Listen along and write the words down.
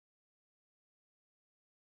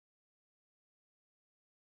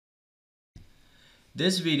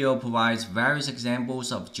This video provides various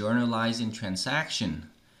examples of journalizing transaction.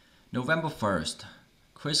 November 1st,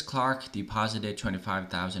 Chris Clark deposited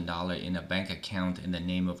 $25,000 in a bank account in the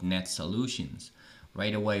name of Net Solutions.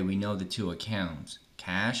 Right away, we know the two accounts,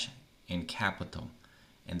 cash and capital,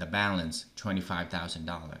 and the balance,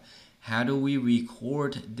 $25,000. How do we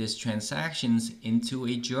record these transactions into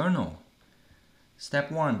a journal? Step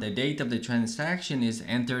 1. The date of the transaction is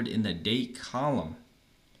entered in the date column.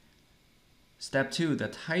 Step 2. The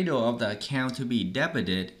title of the account to be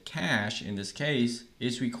debited, cash in this case,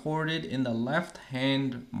 is recorded in the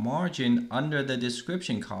left-hand margin under the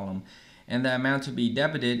description column, and the amount to be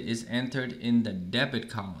debited is entered in the debit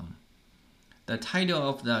column. The title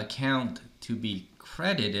of the account to be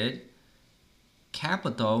credited,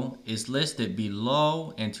 capital, is listed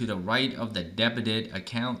below and to the right of the debited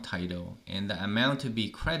account title, and the amount to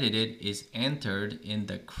be credited is entered in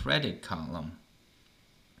the credit column.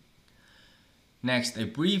 Next, a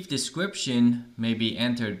brief description may be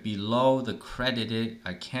entered below the credited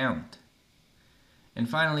account. And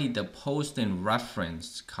finally, the post and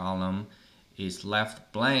reference column is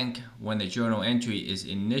left blank when the journal entry is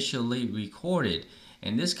initially recorded.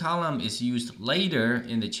 And this column is used later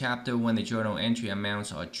in the chapter when the journal entry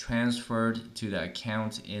amounts are transferred to the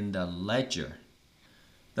account in the ledger.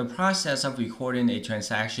 The process of recording a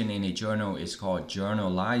transaction in a journal is called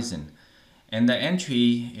journalizing. And the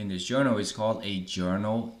entry in this journal is called a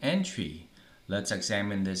journal entry. Let's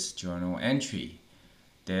examine this journal entry.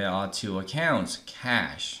 There are two accounts,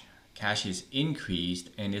 cash. Cash is increased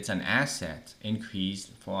and it's an asset.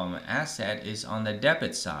 Increased from an asset is on the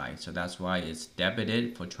debit side. So that's why it's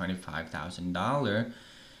debited for $25,000.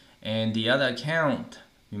 And the other account,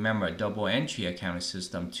 remember, a double entry accounting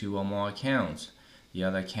system, two or more accounts. The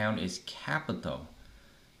other account is capital.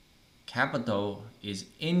 Capital is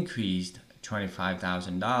increased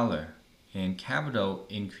 $25,000, and capital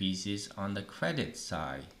increases on the credit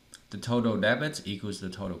side. The total debits equals the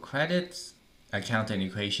total credits. Accounting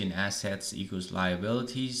equation assets equals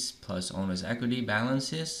liabilities plus owner's equity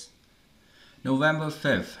balances. November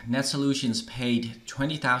 5th, Net Solutions paid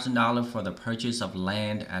 $20,000 for the purchase of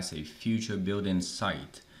land as a future building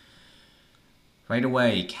site. Right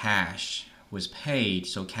away, cash was paid,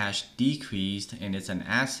 so cash decreased and it's an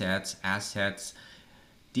asset. Assets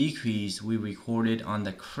decrease we recorded on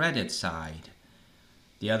the credit side.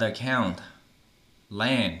 The other account,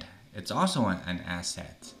 land, it's also an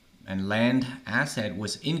asset. And land asset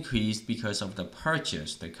was increased because of the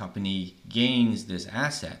purchase. The company gains this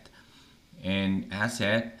asset. And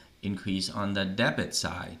asset increase on the debit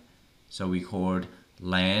side. So we record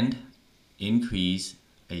land, increase,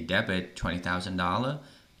 a debit, $20,000.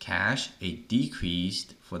 Cash, a decrease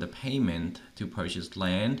for the payment to purchase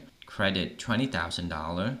land. Credit,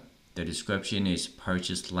 $20,000. The description is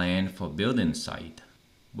purchased land for building site.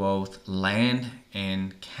 Both land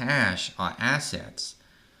and cash are assets.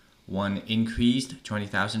 One increased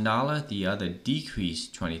 $20,000, the other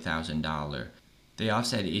decreased $20,000. They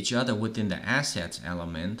offset each other within the assets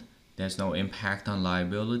element. There's no impact on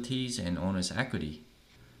liabilities and owner's equity.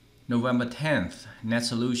 November 10th, Net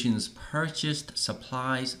Solutions purchased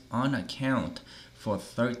supplies on account for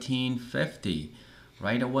 $13.50.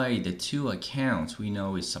 Right away, the two accounts we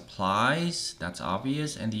know is supplies, that's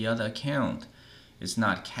obvious, and the other account is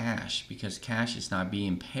not cash because cash is not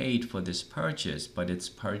being paid for this purchase, but it's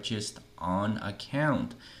purchased on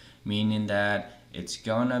account, meaning that it's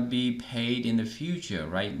gonna be paid in the future.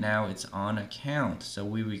 Right now, it's on account, so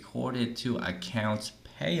we recorded to accounts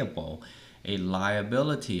payable, a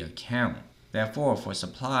liability account. Therefore, for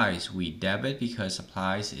supplies, we debit because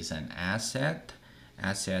supplies is an asset.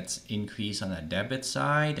 Assets increase on the debit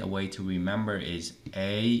side. A way to remember is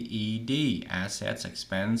AED, assets,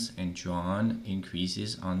 expense, and drawn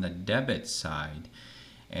increases on the debit side.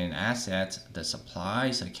 And assets, the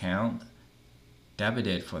supplies account,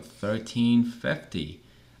 debited for $13.50.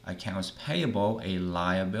 Accounts payable, a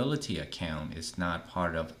liability account, is not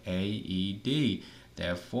part of AED.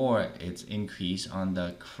 Therefore, it's increase on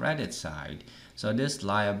the credit side. So this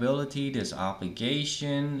liability, this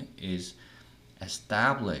obligation is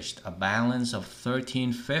established a balance of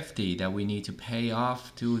 $13.50 that we need to pay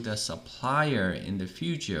off to the supplier in the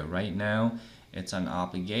future. Right now, it's an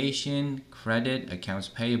obligation, credit, accounts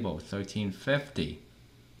payable, $13.50.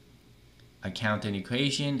 Accounting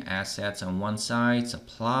equation, assets on one side,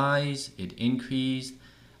 supplies, it increased.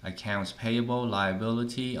 Accounts payable,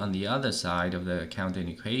 liability on the other side of the accounting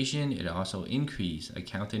equation, it also increased.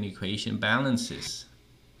 Accounting equation balances.